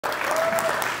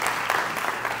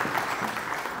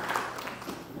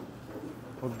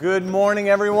Good morning,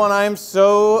 everyone. I am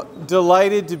so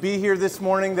delighted to be here this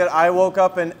morning that I woke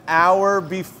up an hour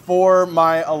before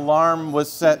my alarm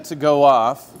was set to go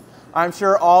off. I'm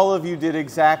sure all of you did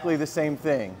exactly the same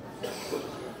thing.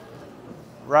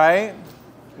 Right?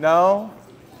 No?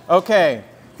 Okay.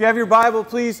 If you have your Bible,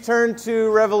 please turn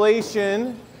to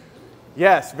Revelation.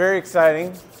 Yes, very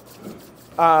exciting.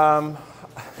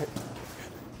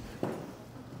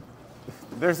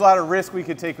 There's a lot of risk we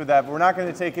could take with that, but we're not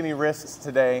going to take any risks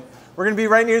today. We're going to be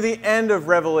right near the end of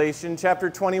Revelation,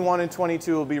 chapter 21 and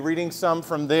 22. We'll be reading some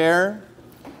from there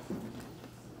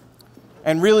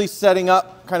and really setting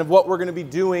up kind of what we're going to be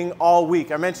doing all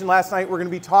week. I mentioned last night we're going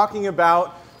to be talking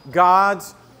about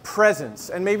God's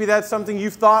presence, and maybe that's something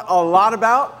you've thought a lot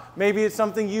about. Maybe it's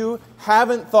something you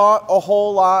haven't thought a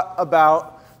whole lot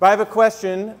about. But I have a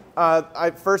question.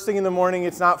 First thing in the morning,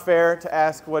 it's not fair to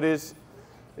ask what is...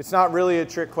 It's not really a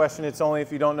trick question. It's only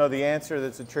if you don't know the answer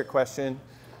that's a trick question.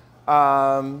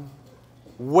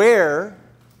 Where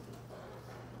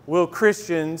will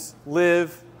Christians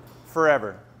live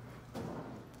forever?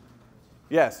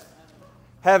 Yes.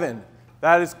 Heaven.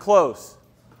 That is close.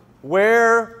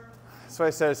 Where, that's why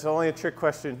I said it's only a trick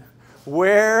question.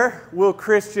 Where will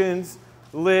Christians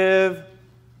live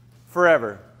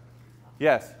forever?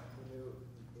 Yes.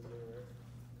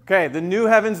 Okay, the new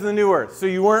heavens and the new earth. So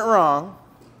you weren't wrong.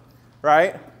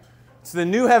 Right? So the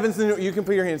new heavens, you can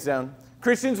put your hands down.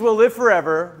 Christians will live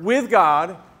forever with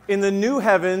God in the new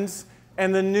heavens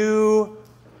and the new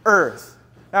earth.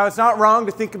 Now, it's not wrong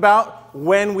to think about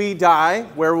when we die,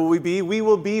 where will we be? We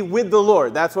will be with the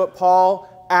Lord. That's what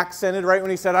Paul accented right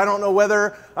when he said, I don't know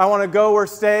whether I want to go or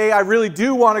stay. I really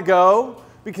do want to go,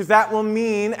 because that will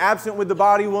mean, absent with the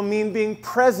body, will mean being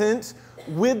present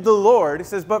with the Lord. He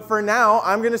says, but for now,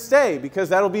 I'm going to stay, because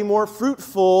that'll be more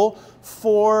fruitful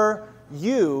for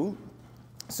you.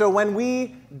 So when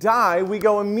we die, we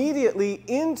go immediately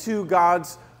into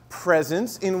God's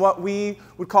presence in what we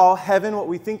would call heaven, what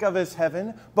we think of as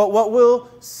heaven. But what we'll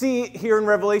see here in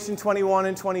Revelation 21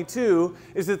 and 22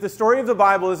 is that the story of the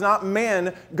Bible is not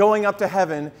man going up to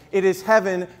heaven. It is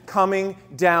heaven coming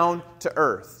down to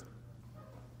earth.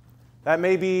 That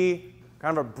may be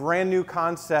kind of a brand new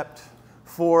concept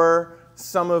for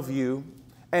some of you.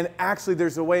 And actually,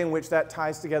 there's a way in which that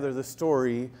ties together the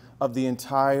story of the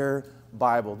entire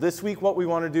Bible. This week, what we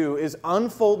want to do is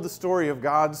unfold the story of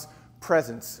God's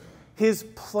presence, His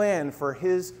plan for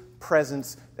His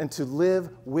presence, and to live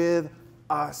with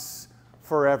us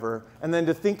forever. And then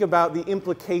to think about the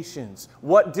implications,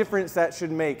 what difference that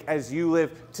should make as you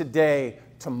live today,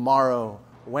 tomorrow,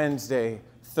 Wednesday,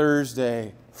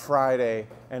 Thursday, Friday,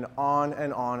 and on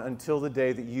until the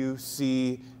day that you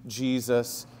see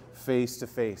Jesus face to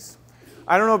face.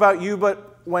 I don't know about you,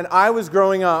 but when I was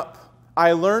growing up,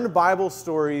 I learned Bible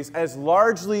stories as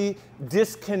largely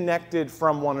disconnected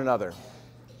from one another.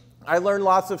 I learned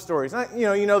lots of stories.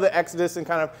 You know the Exodus and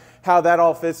kind of how that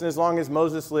all fits. And as long as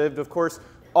Moses lived, of course,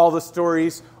 all the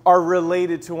stories are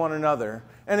related to one another.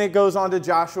 And it goes on to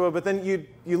Joshua, but then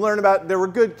you learn about there were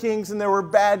good kings and there were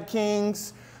bad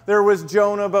kings. There was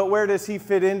Jonah, but where does he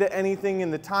fit into anything in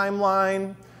the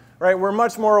timeline? Right? We're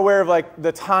much more aware of like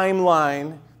the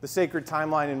timeline, the sacred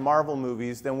timeline in Marvel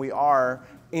movies than we are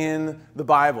in the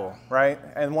Bible, right?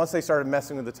 And once they started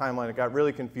messing with the timeline, it got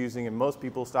really confusing, and most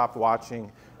people stopped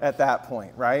watching at that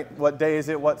point, right? What day is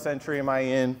it? What century am I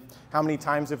in? How many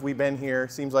times have we been here?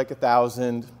 Seems like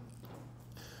 1,000.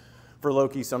 For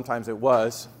Loki, sometimes it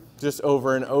was, just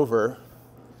over and over.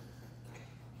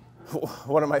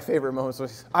 One of my favorite moments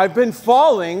was, I've been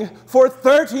falling for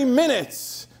 30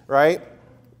 minutes, right?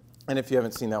 And if you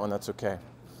haven't seen that one, that's okay.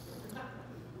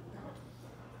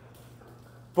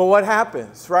 But what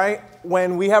happens, right?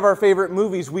 When we have our favorite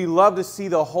movies, we love to see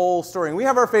the whole story. And we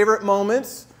have our favorite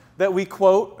moments that we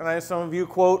quote, and I know some of you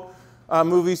quote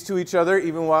movies to each other,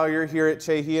 even while you're here at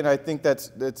Csehy, and I think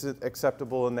that's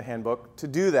acceptable in the handbook to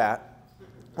do that,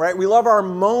 right? We love our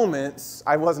moments.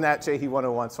 I wasn't at Csehy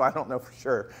 101, so I don't know for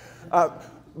sure.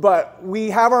 But we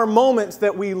have our moments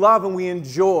that we love and we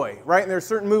enjoy, right? And there are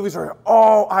certain movies where,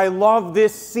 oh, I love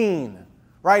this scene.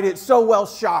 Right? It's so well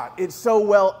shot. It's so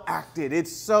well acted.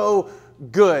 It's so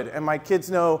good. And my kids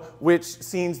know which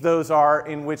scenes those are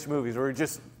in which movies. We're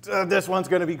just, this one's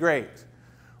going to be great.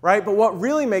 Right? But what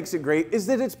really makes it great is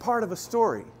that it's part of a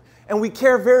story. And we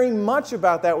care very much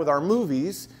about that with our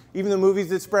movies, even the movies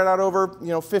that spread out over,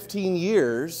 15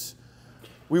 years.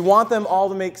 We want them all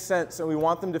to make sense and we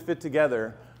want them to fit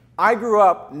together. I grew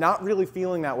up not really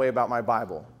feeling that way about my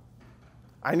Bible.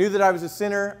 I knew that I was a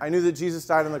sinner. I knew that Jesus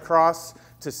died on the cross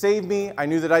to save me. I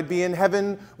knew that I'd be in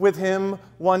heaven with Him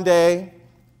one day.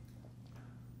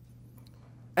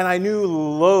 And I knew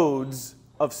loads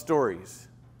of stories.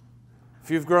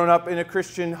 If you've grown up in a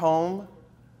Christian home,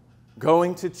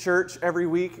 going to church every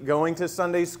week, going to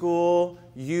Sunday school,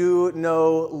 you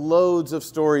know loads of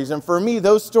stories. And for me,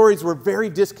 those stories were very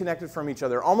disconnected from each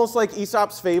other, almost like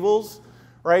Aesop's fables,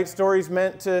 right? Stories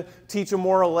meant to teach a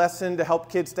moral lesson, to help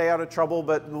kids stay out of trouble,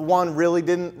 but one really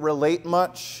didn't relate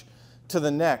much to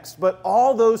the next. But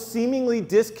all those seemingly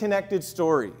disconnected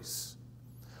stories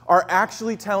are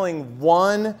actually telling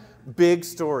one big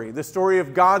story, the story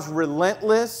of God's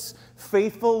relentless,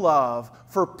 faithful love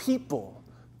for people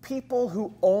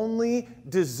who only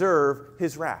deserve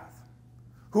His wrath,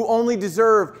 who only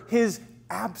deserve His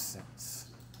absence.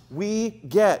 We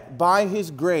get, by His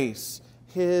grace,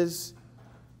 His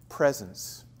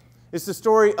presence. It's the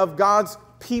story of God's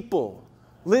people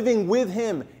living with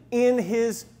Him in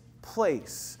His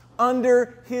place,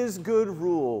 under His good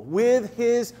rule, with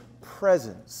His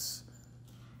presence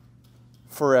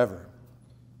forever.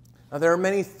 Now, there are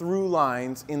many through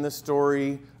lines in the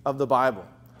story of the Bible,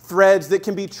 threads that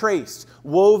can be traced,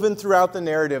 woven throughout the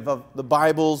narrative of the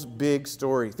Bible's big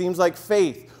story. Themes like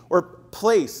faith or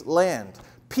place, land,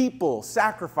 people,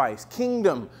 sacrifice,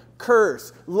 kingdom,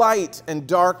 curse, light, and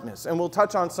darkness. And we'll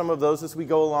touch on some of those as we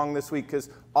go along this week because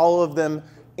all of them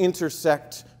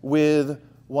intersect with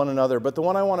one another. But the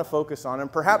one I want to focus on, and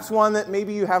perhaps one that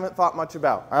maybe you haven't thought much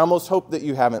about, I almost hope that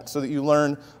you haven't, so that you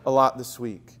learn a lot this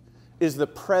week, is the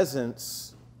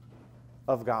presence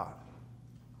of God.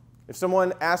 If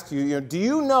someone asks you, do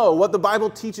you know what the Bible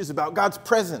teaches about God's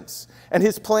presence and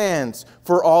His plans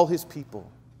for all His people?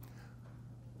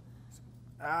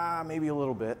 Maybe a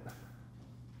little bit.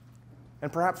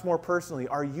 And perhaps more personally,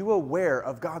 are you aware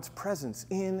of God's presence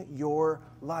in your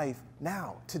life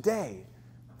now, today,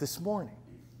 this morning?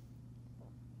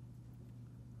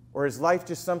 Or is life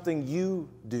just something you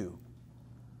do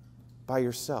by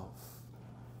yourself?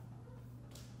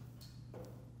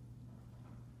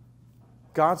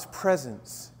 God's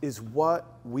presence is what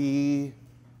we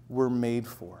were made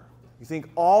for. You think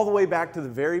all the way back to the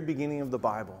very beginning of the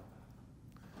Bible.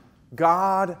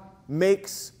 God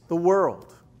makes the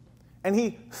world, and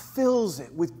He fills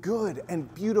it with good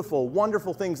and beautiful,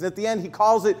 wonderful things. And at the end, He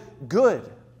calls it good.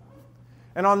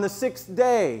 And on the sixth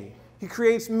day, He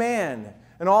creates man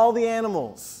and all the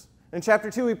animals. In chapter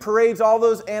 2, He parades all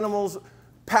those animals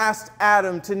past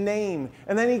Adam to name.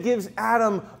 And then He gives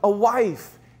Adam a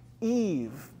wife,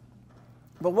 Eve.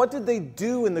 But what did they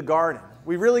do in the garden?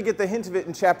 We really get the hint of it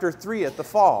in chapter 3 at the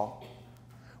fall.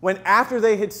 When after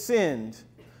they had sinned,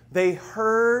 they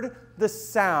heard the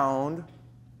sound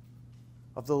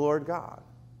of the Lord God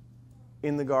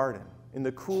in the garden, in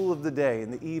the cool of the day, in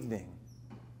the evening.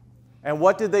 And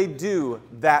what did they do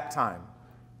that time?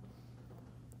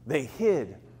 They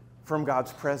hid from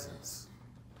God's presence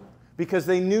because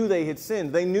they knew they had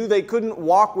sinned. They knew they couldn't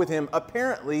walk with Him,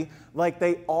 apparently, like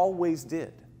they always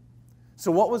did.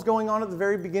 So what was going on at the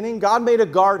very beginning? God made a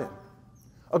garden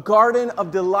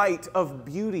of delight, of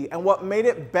beauty. And what made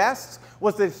it best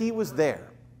was that He was there.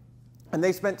 And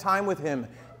they spent time with Him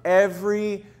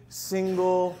every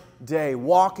single day,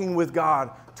 walking with God,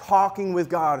 talking with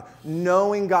God,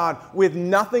 knowing God, with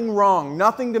nothing wrong,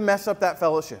 nothing to mess up that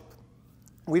fellowship.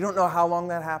 We don't know how long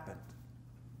that happened.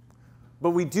 But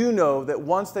we do know that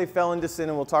once they fell into sin,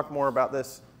 and we'll talk more about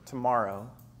this tomorrow,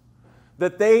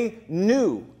 that they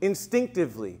knew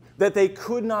instinctively that they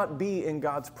could not be in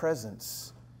God's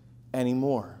presence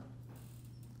anymore.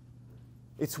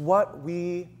 It's what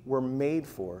we were made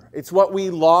for. It's what we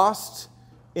lost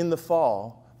in the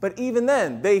fall. But even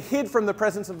then, they hid from the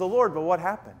presence of the Lord. But what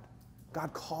happened?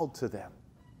 God called to them.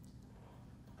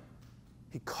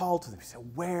 He called to them. He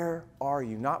said, "Where are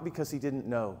you?" Not because He didn't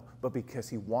know, but because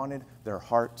He wanted their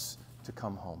hearts to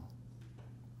come home.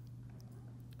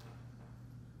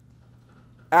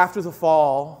 After the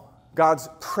fall, God's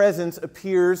presence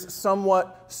appears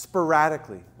somewhat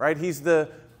sporadically, right?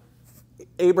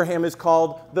 Abraham is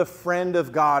called the friend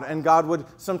of God, and God would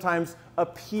sometimes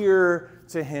appear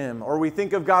to him. Or we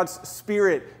think of God's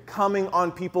Spirit coming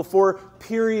on people for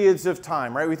periods of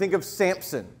time, right? We think of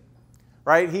Samson,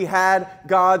 right? He had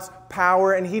God's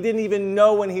power, and he didn't even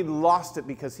know when he'd lost it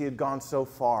because he had gone so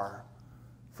far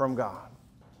from God.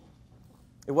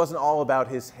 It wasn't all about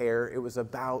his hair. It was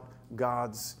about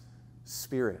God's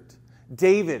Spirit.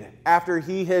 David, after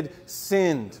he had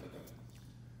sinned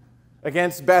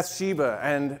against Bathsheba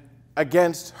and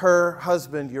against her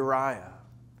husband Uriah,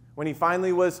 when he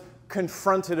finally was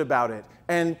confronted about it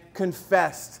and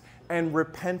confessed and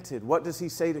repented, what does he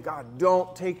say to God?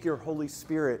 "Don't take your Holy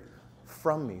Spirit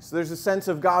from me." So there's a sense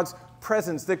of God's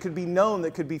presence that could be known,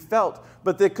 that could be felt,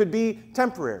 but that could be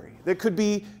temporary, that could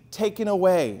be taken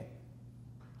away.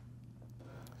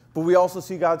 But we also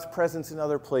see God's presence in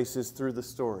other places through the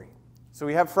story. So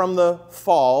we have from the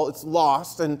fall, it's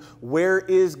lost, and where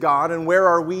is God, and where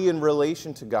are we in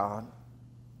relation to God?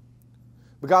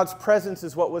 But God's presence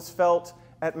is what was felt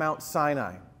at Mount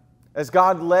Sinai. As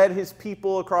God led his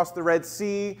people across the Red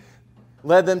Sea,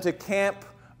 led them to camp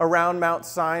around Mount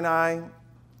Sinai,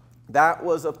 that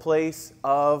was a place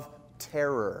of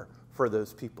terror for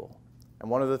those people. And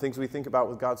one of the things we think about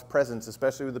with God's presence,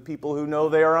 especially with the people who know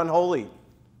they are unholy,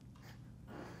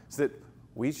 is that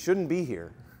we shouldn't be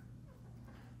here.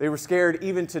 They were scared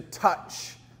even to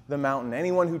touch the mountain.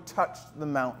 Anyone who touched the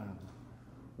mountain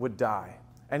would die.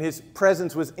 And his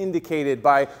presence was indicated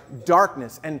by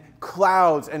darkness and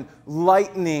clouds and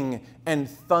lightning and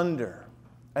thunder.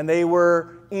 And they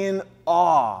were in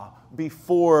awe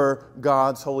before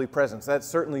God's holy presence. That's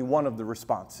certainly one of the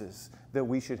responses that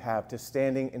we should have to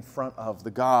standing in front of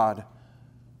the God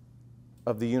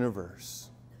of the universe.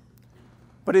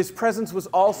 But his presence was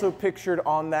also pictured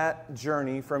on that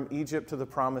journey from Egypt to the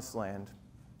Promised Land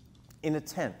in a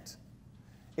tent,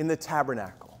 in the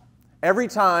tabernacle. Every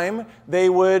time they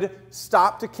would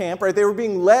stop to camp, right, they were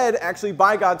being led actually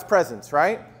by God's presence,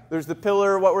 right? There's the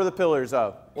pillar. What were the pillars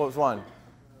of? What was one?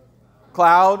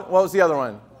 Cloud. What was the other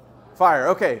one? Fire.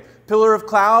 Okay. Pillar of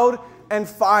cloud and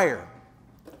fire.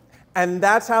 And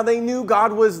that's how they knew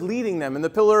God was leading them. And the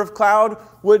pillar of cloud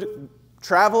would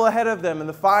travel ahead of them, and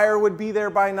the fire would be there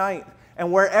by night.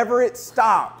 And wherever it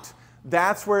stopped,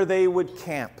 that's where they would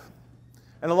camp.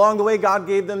 And along the way, God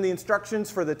gave them the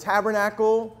instructions for the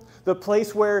tabernacle, the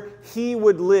place where he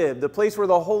would live, the place where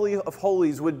the Holy of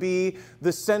Holies would be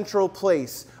the central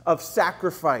place of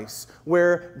sacrifice,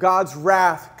 where God's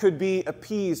wrath could be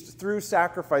appeased through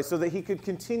sacrifice so that he could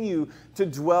continue to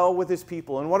dwell with his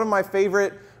people. And one of my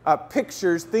favorite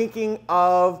pictures thinking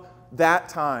of that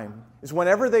time is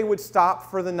whenever they would stop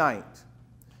for the night,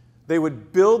 they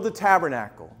would build the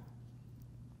tabernacle,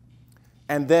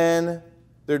 and then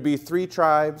there'd be 3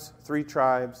 tribes, 3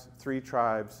 tribes, 3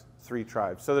 tribes, 3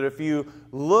 tribes. So that if you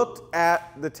looked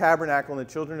at the tabernacle and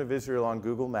the children of Israel on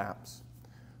Google Maps,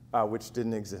 which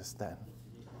didn't exist then,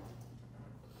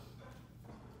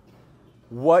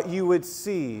 what you would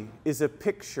see is a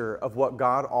picture of what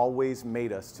God always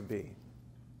made us to be.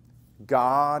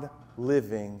 God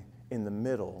living in the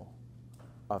middle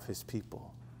of his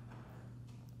people.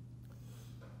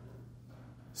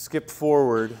 Skip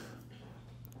forward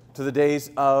to the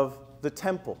days of the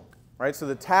temple. Right? So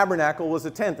the tabernacle was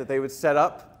a tent that they would set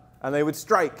up and they would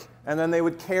strike and then they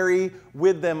would carry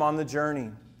with them on the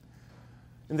journey.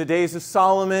 In the days of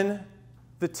Solomon,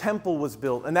 the temple was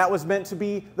built, and that was meant to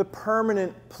be the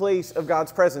permanent place of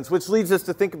God's presence, which leads us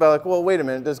to think about, like, well, wait a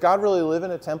minute, does God really live in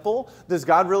a temple? Does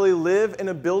God really live in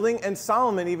a building? And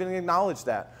Solomon even acknowledged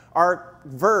that. Our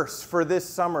verse for this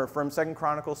summer from 2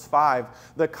 Chronicles 5,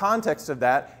 the context of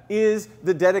that is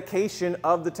the dedication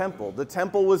of the temple. The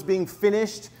temple was being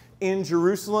finished in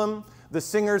Jerusalem. The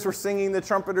singers were singing, the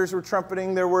trumpeters were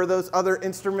trumpeting, there were those other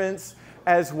instruments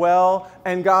as well,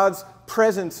 and God's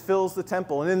presence fills the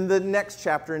temple. And in the next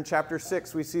chapter, in chapter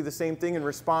 6, we see the same thing in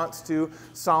response to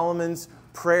Solomon's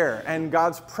prayer, and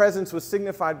God's presence was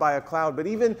signified by a cloud. But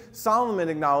even Solomon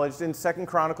acknowledged in 2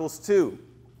 Chronicles 2,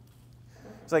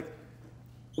 it's like,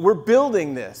 we're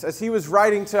building this. As he was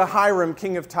writing to Hiram,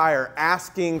 king of Tyre,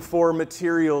 asking for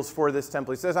materials for this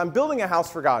temple, he says, I'm building a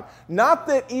house for God. Not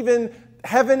that even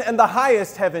heaven and the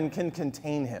highest heaven can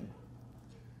contain him.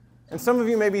 And some of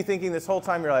you may be thinking this whole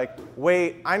time, you're like,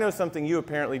 wait, I know something you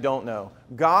apparently don't know.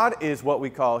 God is what we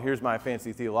call, here's my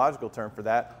fancy theological term for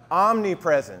that,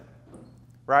 omnipresent,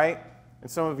 right?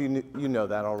 And some of you know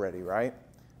that already, right?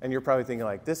 And you're probably thinking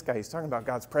like, this guy, he's talking about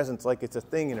God's presence like it's a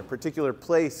thing in a particular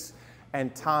place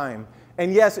and time.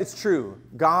 And yes, it's true.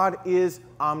 God is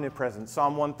omnipresent.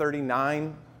 Psalm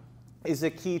 139 is a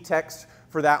key text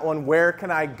for that one. Where can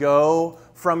I go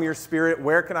from your spirit?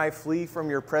 Where can I flee from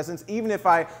your presence? Even if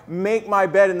I make my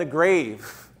bed in the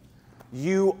grave,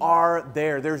 you are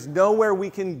there. There's nowhere we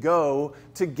can go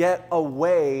to get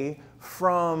away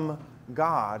from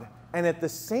God. And at the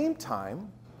same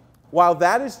time, while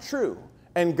that is true,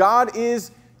 and God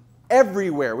is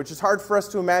everywhere, which is hard for us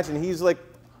to imagine. He's like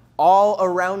all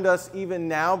around us even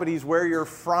now, but he's where you're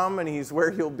from and he's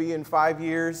where you'll be in 5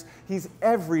 years. He's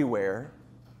everywhere.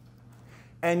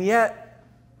 And yet,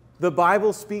 the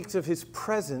Bible speaks of his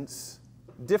presence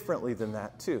differently than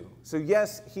that too. So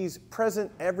yes, he's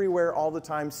present everywhere all the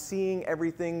time, seeing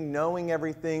everything, knowing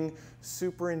everything,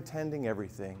 superintending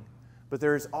everything. But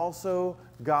there is also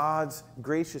God's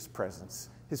gracious presence,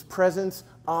 his presence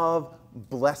of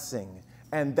blessing.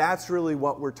 And that's really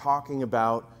what we're talking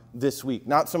about this week.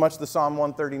 Not so much the Psalm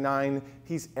 139,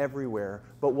 he's everywhere,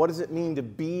 but what does it mean to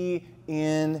be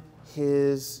in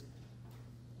his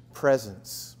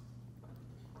presence?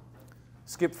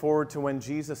 Skip forward to when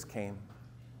Jesus came.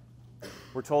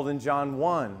 We're told in John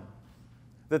 1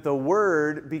 that the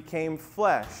Word became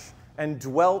flesh and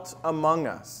dwelt among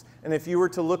us. And if you were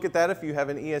to look at that, if you have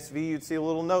an ESV, you'd see a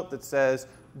little note that says,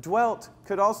 dwelt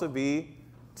could also be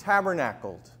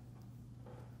tabernacled.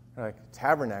 Like,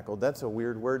 tabernacled, that's a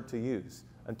weird word to use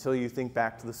until you think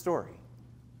back to the story.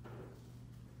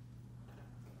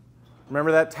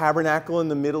 Remember that tabernacle in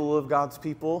the middle of God's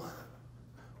people?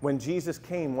 When Jesus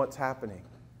came, what's happening?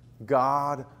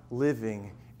 God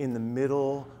living in the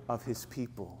middle of his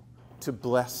people to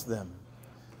bless them,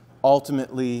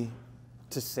 ultimately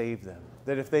to save them.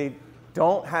 That if they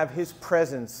don't have his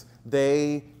presence,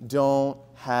 they don't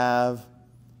have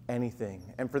anything.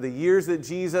 And for the years that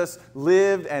Jesus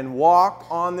lived and walked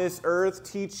on this earth,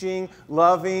 teaching,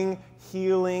 loving,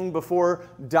 healing, before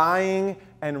dying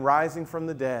and rising from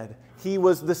the dead, he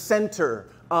was the center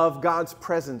of God's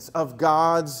presence, of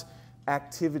God's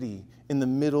activity in the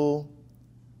middle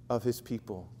of his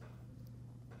people.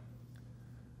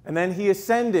 And then he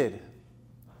ascended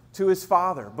to his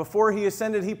Father. Before he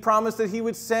ascended, he promised that he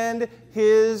would send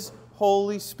his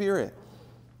Holy Spirit.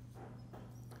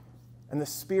 And the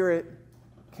Spirit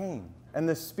came. And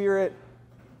the Spirit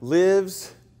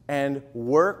lives and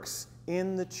works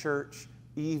in the church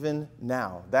even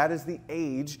now. That is the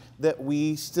age that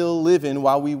we still live in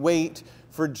while we wait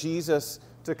for Jesus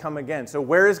to come again. So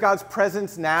where is God's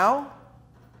presence now?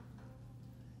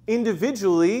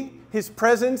 Individually, his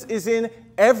presence is in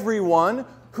everyone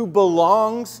who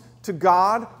belongs to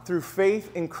God through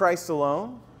faith in Christ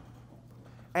alone.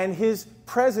 And his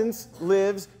presence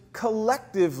lives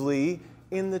collectively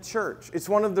in the church. It's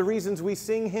one of the reasons we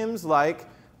sing hymns like,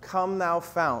 "Come thou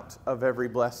fount of every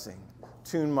blessing,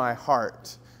 tune my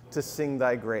heart to sing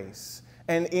thy grace."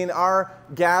 And in our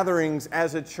gatherings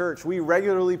as a church, we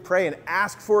regularly pray and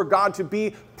ask for God to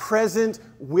be present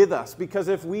with us. Because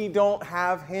if we don't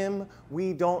have him,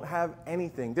 we don't have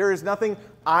anything. There is nothing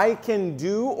I can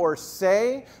do or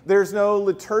say. There's no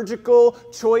liturgical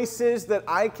choices that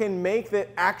I can make that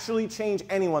actually change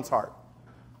anyone's heart.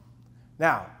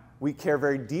 Now, we care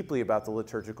very deeply about the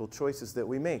liturgical choices that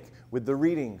we make with the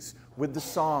readings, with the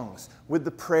songs, with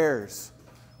the prayers.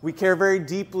 We care very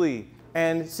deeply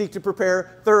and seek to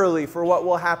prepare thoroughly for what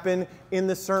will happen in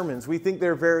the sermons. We think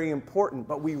they're very important,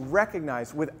 but we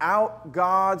recognize without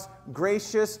God's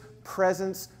gracious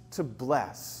presence to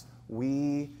bless,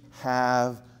 we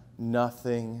have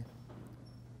nothing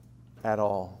at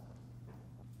all.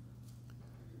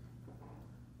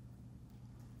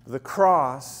 The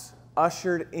cross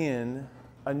ushered in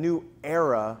a new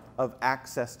era of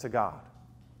access to God,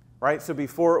 right? So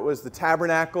before it was the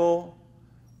tabernacle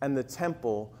and the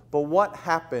temple. But what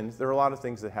happened? There are a lot of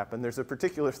things that happened. There's a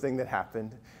particular thing that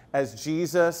happened as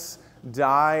Jesus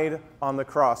died on the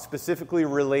cross, specifically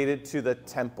related to the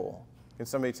temple. Can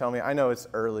somebody tell me? I know it's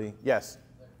early. Yes?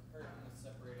 The curtain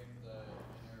separating the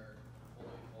inner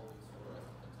Holy of Holies from the rest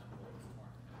of the temple was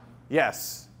torn.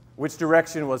 Yes. Which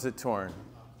direction was it torn?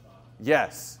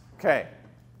 Yes. Okay.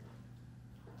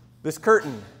 This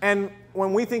curtain. And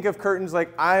when we think of curtains,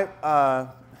 like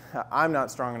I'm not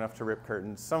strong enough to rip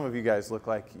curtains. Some of you guys look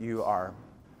like you are.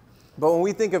 But when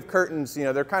we think of curtains,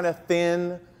 they're kind of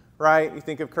thin, right? You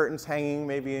think of curtains hanging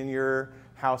maybe in your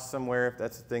house somewhere, if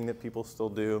that's a thing that people still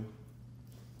do.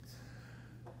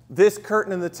 This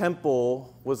curtain in the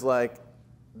temple was like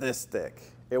this thick.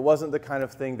 It wasn't the kind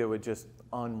of thing that would just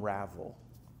unravel.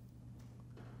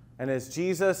 And as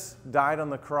Jesus died on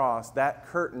the cross, that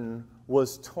curtain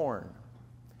was torn.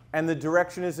 And the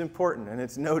direction is important, and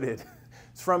it's noted.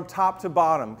 It's from top to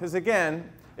bottom. Because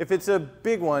again, if it's a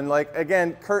big one,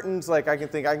 curtains, I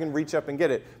can reach up and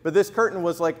get it. But this curtain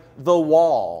was like the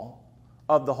wall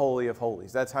of the Holy of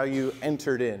Holies. That's how you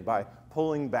entered in, by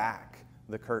pulling back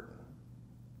the curtain.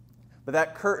 But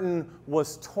that curtain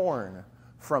was torn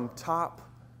from top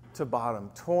to bottom,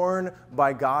 torn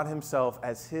by God himself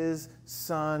as his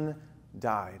Son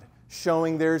died,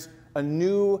 showing there's a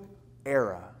new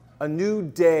era. A new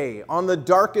day, on the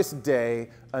darkest day,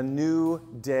 a new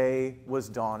day was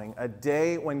dawning. A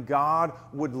day when God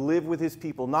would live with his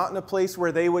people, not in a place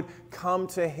where they would come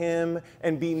to him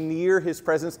and be near his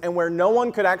presence and where no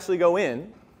one could actually go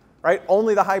in, right?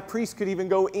 Only the high priest could even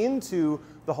go into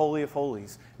the Holy of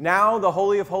Holies. Now the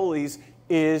Holy of Holies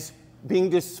is being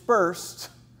dispersed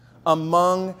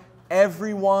among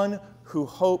everyone who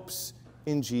hopes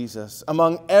in Jesus,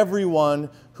 among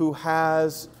everyone who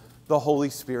has the Holy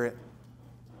Spirit.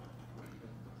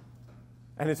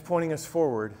 And it's pointing us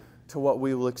forward to what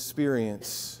we will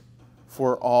experience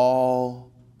for all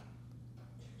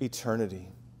eternity.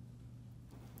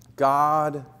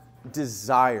 God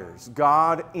desires,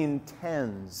 God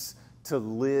intends to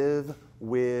live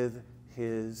with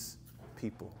His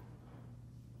people.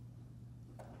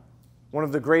 One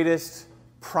of the greatest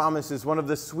promises, one of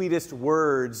the sweetest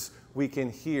words we can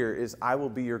hear is, I will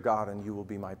be your God and you will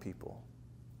be my people.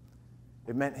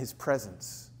 It meant His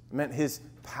presence. It meant His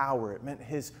power. It meant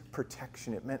His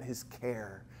protection. It meant His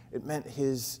care. It meant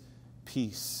His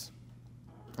peace.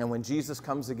 And when Jesus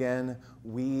comes again,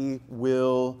 we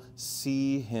will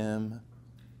see Him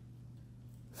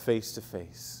face to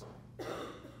face.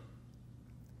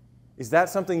 Is that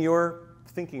something you're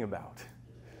thinking about?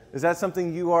 Is that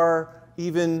something you are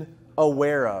even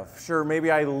aware of? Sure, maybe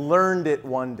I learned it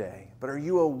one day, but are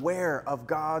you aware of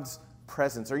God's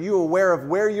presence? Are you aware of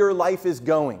where your life is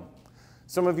going?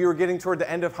 Some of you are getting toward the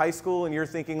end of high school and you're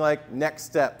thinking like next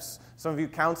steps. Some of you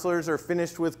counselors are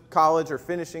finished with college or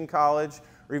finishing college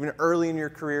or even early in your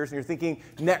careers and you're thinking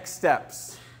next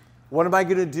steps. What am I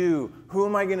going to do? Who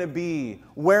am I going to be?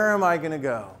 Where am I going to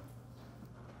go?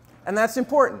 And that's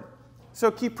important. So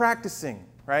keep practicing,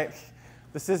 right?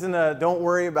 This isn't a don't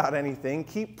worry about anything.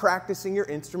 Keep practicing your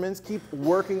instruments. Keep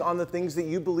working on the things that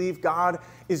you believe God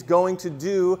is going to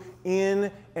do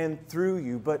in and through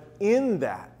you. But in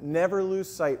that, never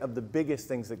lose sight of the biggest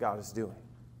things that God is doing.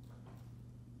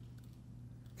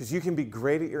 Because you can be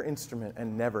great at your instrument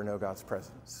and never know God's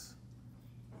presence.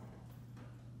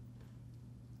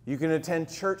 You can attend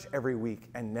church every week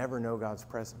and never know God's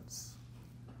presence.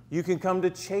 You can come to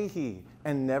Csehy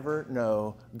and never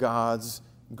know God's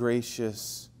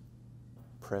gracious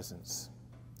presence.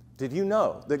 Did you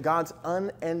know that God's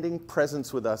unending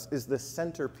presence with us is the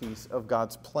centerpiece of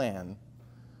God's plan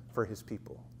for His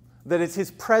people? That it's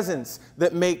His presence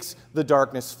that makes the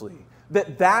darkness flee.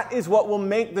 That is what will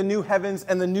make the new heavens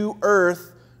and the new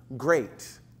earth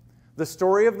great. The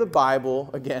story of the Bible,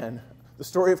 again, the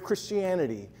story of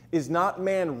Christianity, is not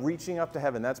man reaching up to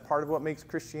heaven. That's part of what makes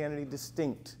Christianity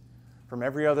distinct from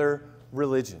every other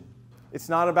religion. It's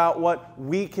not about what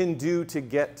we can do to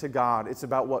get to God. It's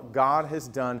about what God has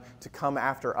done to come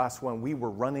after us when we were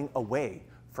running away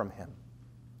from Him.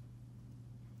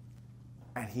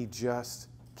 And He just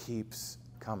keeps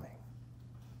coming.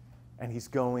 And He's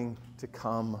going to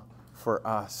come for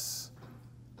us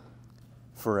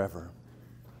forever.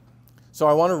 So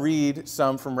I want to read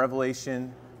some from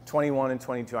Revelation 21 and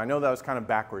 22. I know that was kind of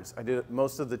backwards. I did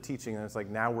most of the teaching, and it's like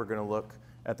now we're going to look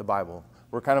at the Bible.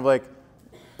 We're kind of like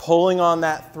pulling on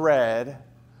that thread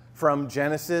from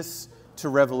Genesis to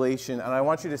Revelation. And I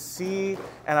want you to see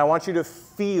and I want you to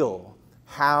feel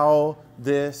how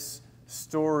this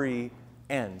story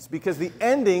ends. Because the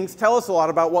endings tell us a lot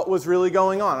about what was really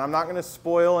going on. I'm not going to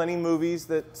spoil any movies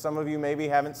that some of you maybe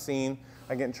haven't seen.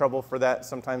 I get in trouble for that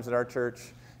sometimes at our church.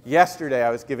 Yesterday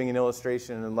I was giving an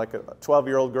illustration and like a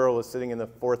 12-year-old girl was sitting in the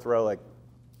fourth row like,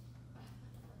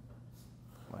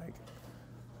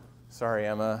 sorry,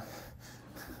 Emma.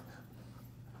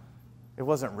 It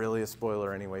wasn't really a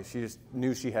spoiler anyway. She just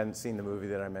knew she hadn't seen the movie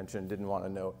that I mentioned, didn't want to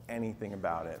know anything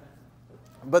about it.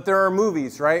 But there are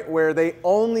movies, right, where they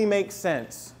only make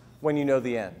sense when you know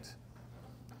the end.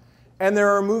 And there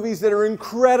are movies that are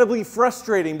incredibly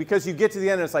frustrating because you get to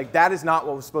the end and it's like, that is not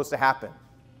what was supposed to happen.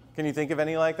 Can you think of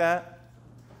any like that?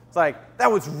 It's like,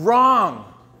 that was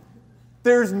wrong.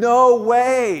 There's no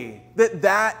way that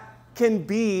that can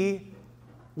be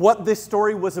what this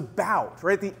story was about,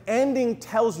 right? The ending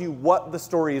tells you what the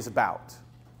story is about.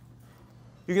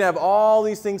 You can have all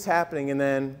these things happening and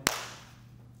then,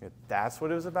 that's what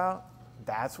it was about?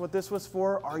 That's what this was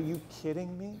for? Are you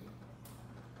kidding me?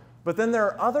 But then there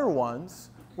are other ones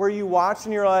where you watch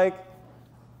and you're like,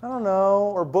 I don't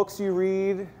know, or books you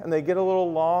read and they get a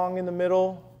little long in the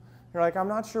middle. You're like, I'm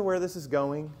not sure where this is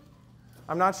going.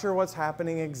 I'm not sure what's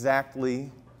happening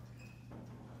exactly.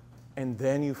 And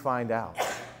then you find out.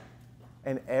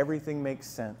 And everything makes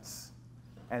sense.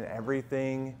 And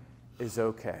everything is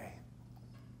okay.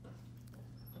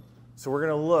 So we're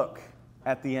going to look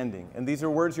at the ending. And these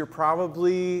are words you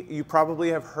probably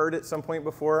have heard at some point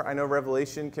before. I know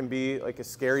Revelation can be like a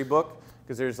scary book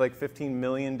because there's like 15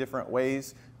 million different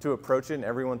ways to approach it, and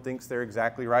everyone thinks they're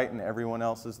exactly right, and everyone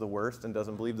else is the worst and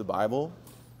doesn't believe the Bible.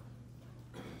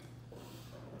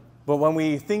 But when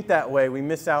we think that way, we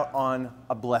miss out on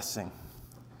a blessing.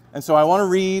 And so I want to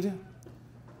read.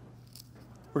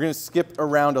 We're going to skip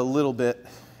around a little bit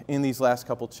in these last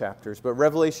couple chapters, but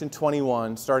Revelation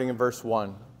 21, starting in verse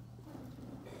 1.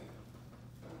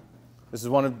 This is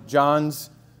one of John's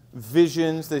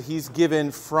visions that he's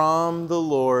given from the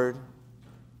Lord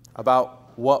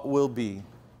about what will be.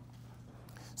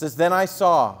 says, "Then I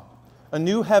saw a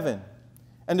new heaven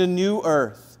and a new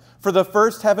earth, for the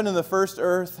first heaven and the first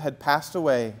earth had passed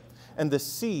away, and the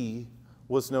sea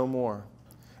was no more.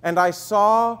 And I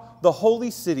saw the holy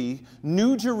city,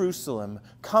 New Jerusalem,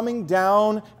 coming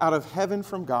down out of heaven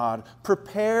from God,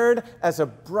 prepared as a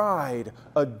bride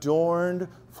adorned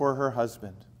for her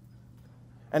husband.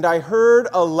 And I heard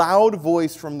a loud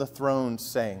voice from the throne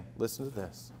saying," listen to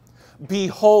this,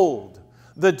 "Behold,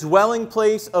 the dwelling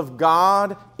place of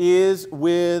God is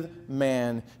with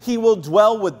man. He will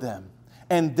dwell with them,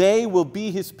 and they will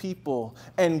be his people,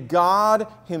 and God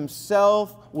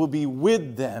himself will be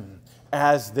with them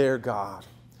as their God.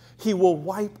 He will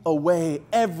wipe away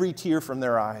every tear from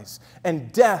their eyes,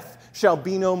 and death shall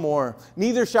be no more.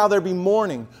 Neither shall there be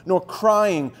mourning, nor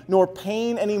crying, nor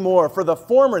pain anymore, for the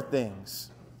former things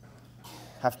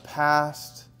have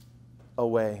passed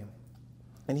away."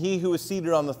 And he who was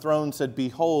seated on the throne said,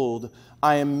 "Behold,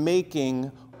 I am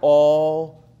making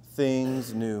all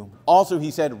things new." Also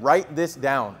he said, "Write this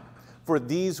down, for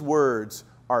these words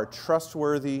are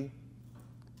trustworthy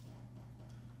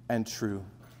and true."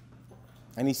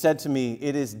 And he said to me,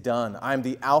 "It is done. I am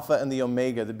the Alpha and the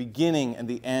Omega, the beginning and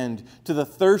the end. To the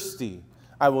thirsty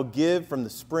I will give from the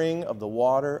spring of the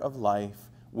water of life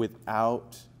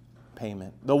without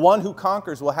payment. The one who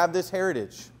conquers will have this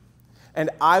heritage, and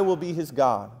I will be his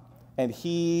God, and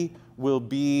he will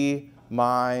be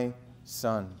my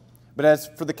son. But as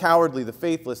for the cowardly, the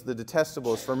faithless, the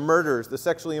detestable, as for murderers, the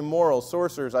sexually immoral,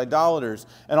 sorcerers, idolaters,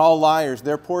 and all liars,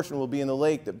 their portion will be in the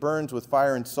lake that burns with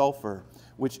fire and sulfur,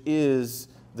 which is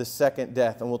the second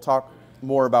death." And we'll talk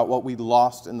more about what we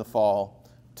lost in the fall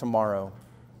tomorrow.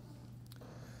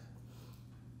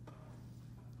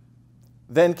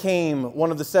 Then came one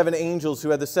of the seven angels who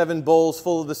had the seven bowls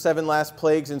full of the seven last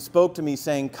plagues and spoke to me,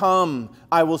 saying, "Come,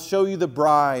 I will show you the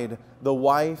bride, the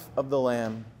wife of the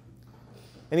Lamb."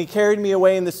 And he carried me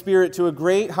away in the Spirit to a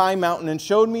great high mountain and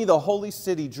showed me the holy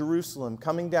city, Jerusalem,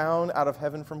 coming down out of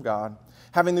heaven from God,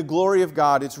 having the glory of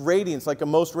God, its radiance like a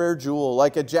most rare jewel,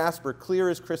 like a jasper, clear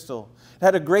as crystal. It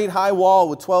had a great high wall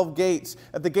with 12 gates.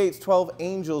 At the gates 12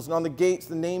 angels, and on the gates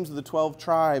the names of the 12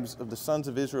 tribes of the sons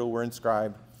of Israel were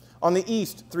inscribed. On the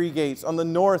east 3 gates, on the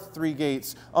north 3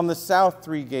 gates, on the south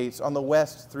 3 gates, on the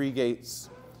west 3 gates.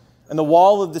 And the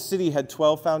wall of the city had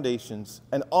 12 foundations,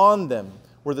 and on them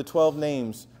were the 12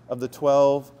 names of the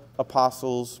 12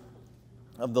 apostles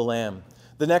of the Lamb.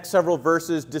 The next several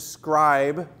verses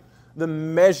describe the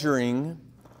measuring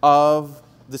of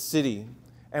the city.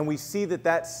 And we see that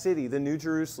that city, the New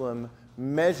Jerusalem,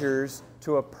 measures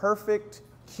to a perfect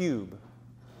cube.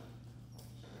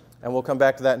 And we'll come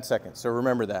back to that in a second, so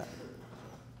remember that.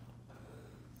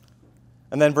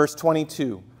 And then verse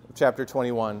 22 of chapter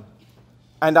 21.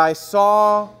 "And I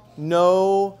saw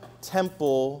no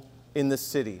temple in the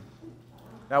city."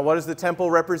 Now, what does the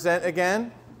temple represent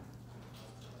again?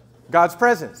 God's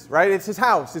presence, right? It's his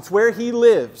house. It's where he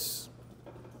lives.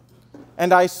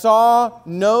 "And I saw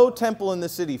no temple in the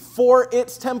city, for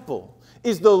its temple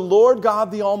is the Lord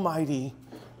God the Almighty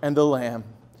and the Lamb.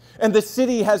 And the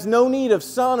city has no need of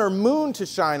sun or moon to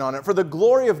shine on it, for the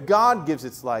glory of God gives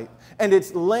its light, and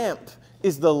its lamp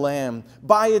is the Lamb.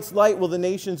 By its light will the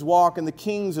nations walk, and the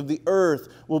kings of the earth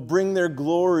will bring their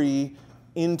glory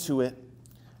into it."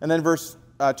 And then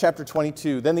chapter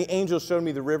 22, "Then the angel showed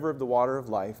me the river of the water of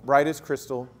life, bright as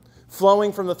crystal,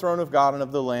 flowing from the throne of God and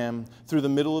of the Lamb through the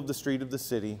middle of the street of the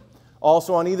city.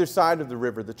 Also on either side of the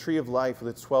river, the tree of life with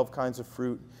its 12 kinds of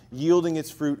fruit, yielding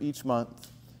its fruit each month.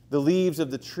 The leaves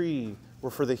of the tree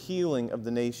were for the healing of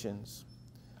the nations.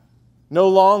 No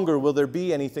longer will there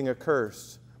be anything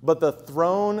accursed, but the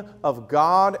throne of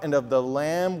God and of the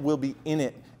Lamb will be in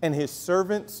it, and his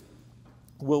servants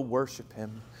will worship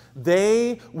him.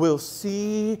 They will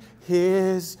see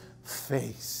his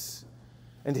face,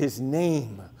 and his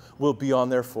name will be on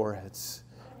their foreheads.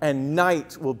 And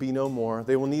night will be no more.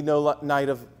 They will need no night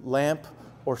of lamp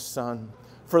or sun,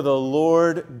 for the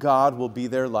Lord God will be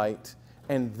their light,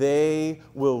 and they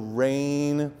will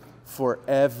reign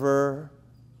forever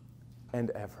and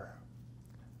ever."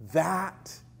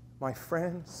 That, my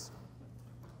friends,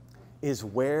 is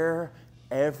where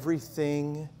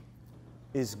everything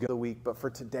is the week. But for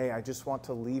today, I just want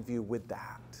to leave you with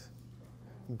that.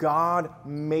 God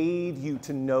made you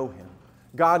to know him.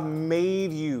 God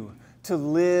made you to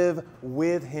live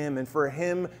with him, and for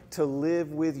him to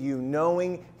live with you,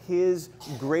 knowing his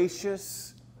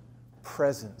gracious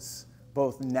presence,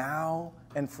 both now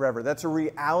and forever. That's a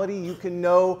reality you can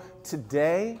know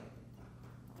today,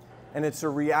 and it's a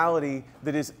reality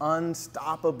that is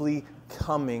unstoppably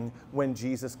coming when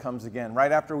Jesus comes again.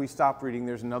 Right after we stop reading,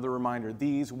 there's another reminder.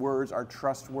 These words are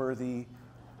trustworthy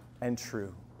and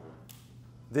true.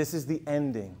 This is the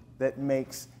ending that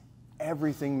makes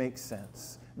everything make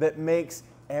sense, that makes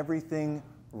everything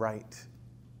right.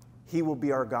 He will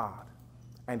be our God,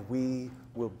 and we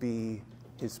will be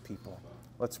his people.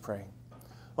 Let's pray.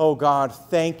 Oh God,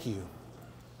 thank you.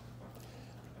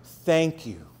 Thank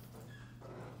you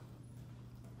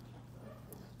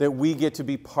that we get to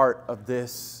be part of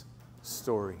this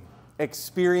story,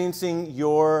 experiencing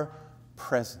your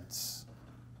presence.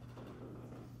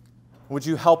 Would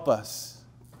you help us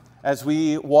as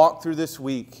we walk through this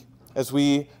week, as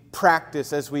we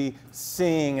practice, as we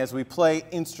sing, as we play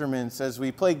instruments, as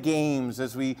we play games,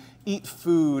 as we eat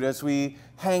food, as we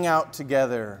hang out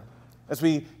together, as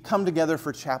we come together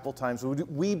for chapel times,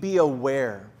 would we be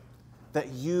aware that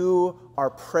you are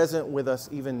present with us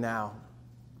even now,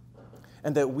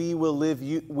 and that we will live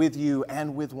with you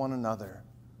and with one another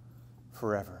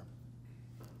forever.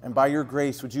 And by your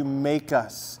grace, would you make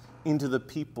us into the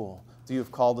people that you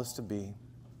have called us to be,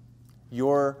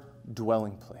 your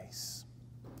dwelling place.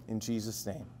 In Jesus'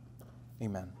 name,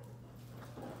 amen.